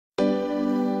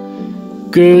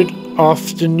Good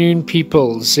afternoon,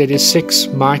 people.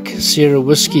 ZS6 Mike Sierra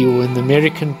Whiskey, or in the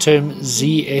American term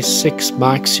ZS6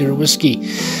 Mike Sierra Whiskey.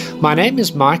 My name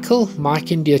is Michael,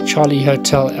 Mike India Charlie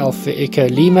Hotel Alpha Echo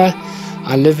Lima.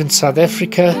 I live in South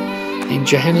Africa, in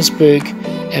Johannesburg,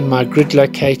 and my grid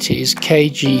locator is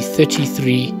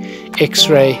KG33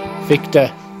 X-Ray Victor.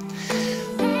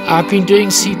 I've been doing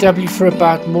CW for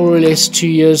about more or less 2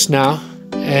 years now,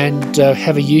 and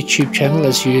have a YouTube channel,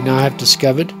 as you now have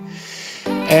discovered.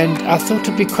 And I thought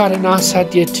it'd be quite a nice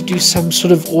idea to do some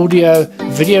sort of audio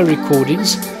video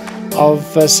recordings of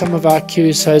some of our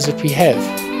QSOs that we have.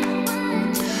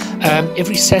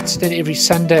 Every Saturday and every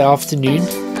Sunday afternoon,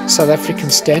 South African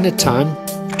Standard Time,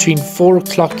 between 4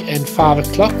 o'clock and 5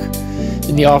 o'clock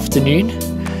in the afternoon,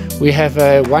 we have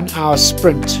a 1 hour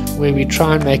sprint where we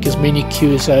try and make as many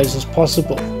QSOs as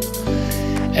possible.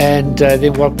 And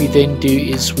then what we then do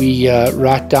is we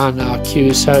write down our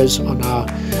QSOs on our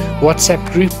WhatsApp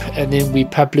group, and then we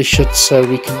publish it so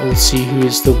we can all see who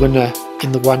is the winner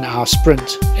in the 1 hour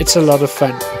sprint. It's a lot of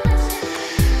fun.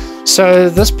 So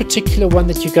this particular one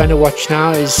that you're going to watch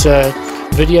now is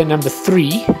video number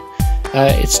 3.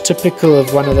 It's typical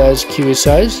of one of those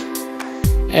QSOs,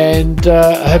 and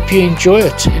I hope you enjoy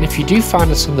it. And if you do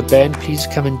find us on the band, please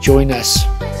come and join us.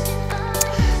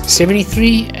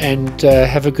 73, and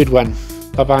have a good one.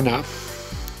 Bye bye now.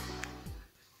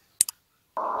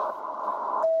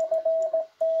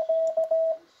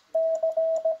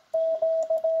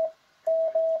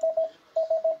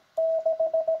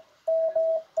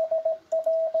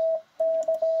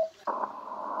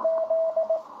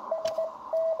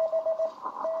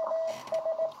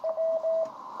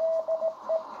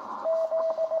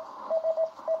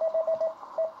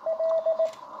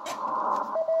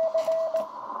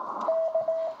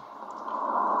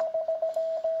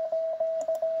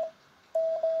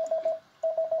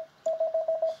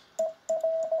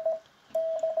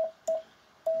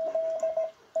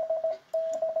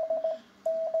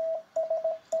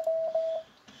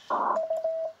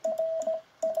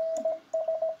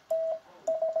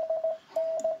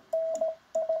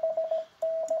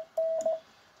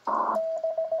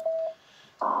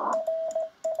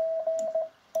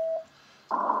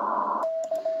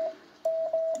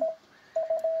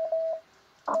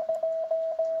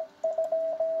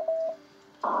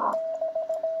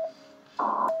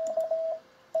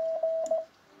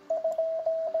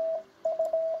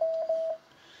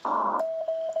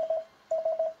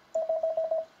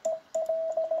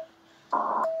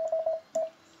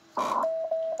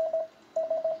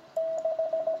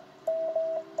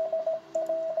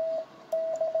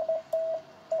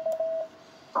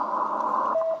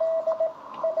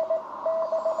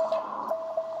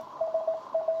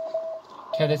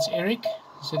 Okay, that's Eric.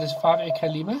 So there's 5 Echo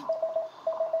Lima.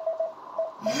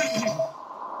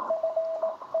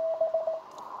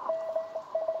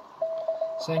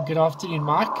 Saying good afternoon,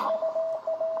 Mike.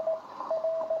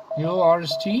 Your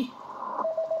RST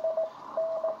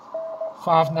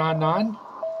 599.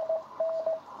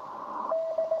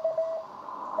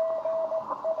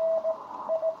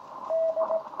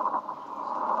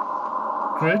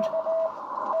 Grid.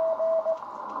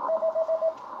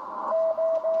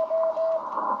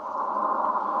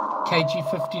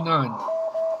 KG59.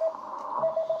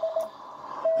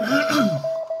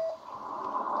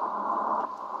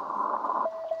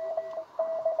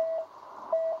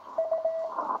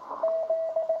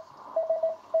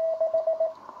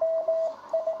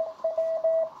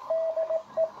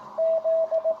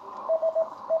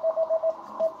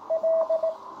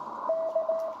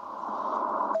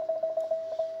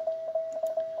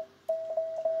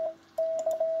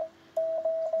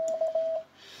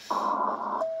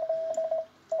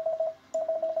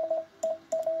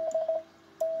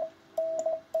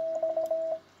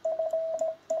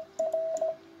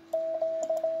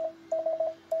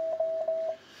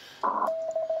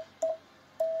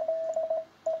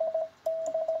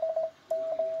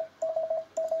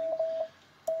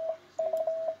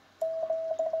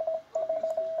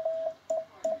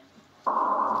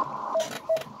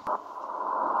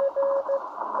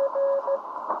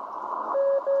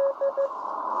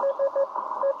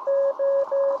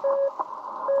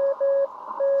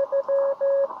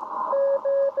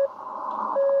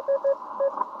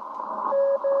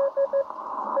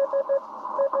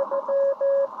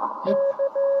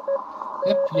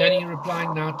 Yep, Yanni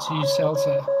replying now to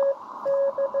Salsa.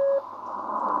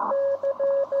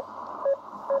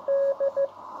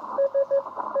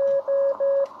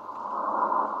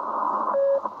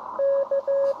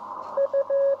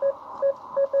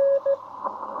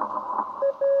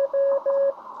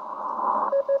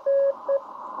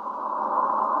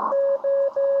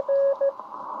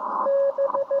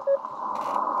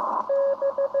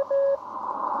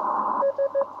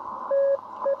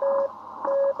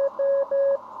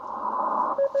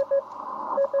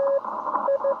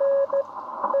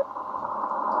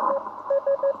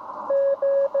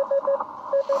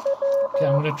 Okay,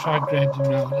 I'm going to try grab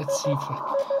him now. Let's see if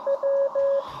I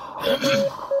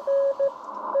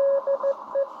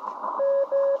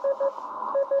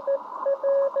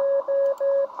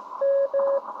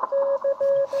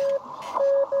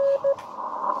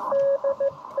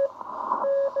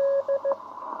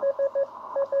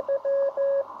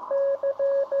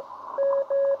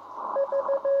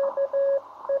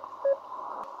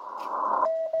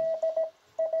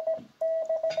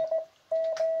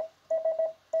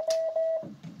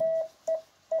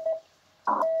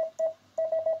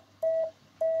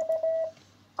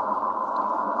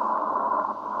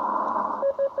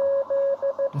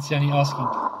Let's see, only asking.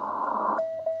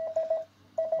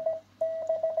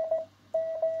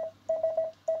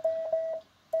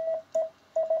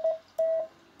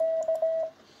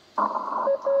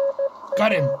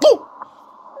 Got him! Boom!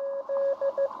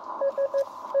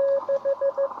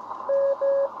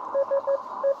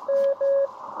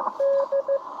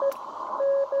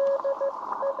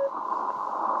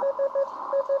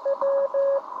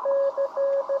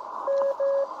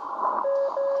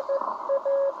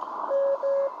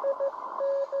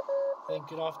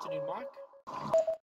 Good afternoon, Mike.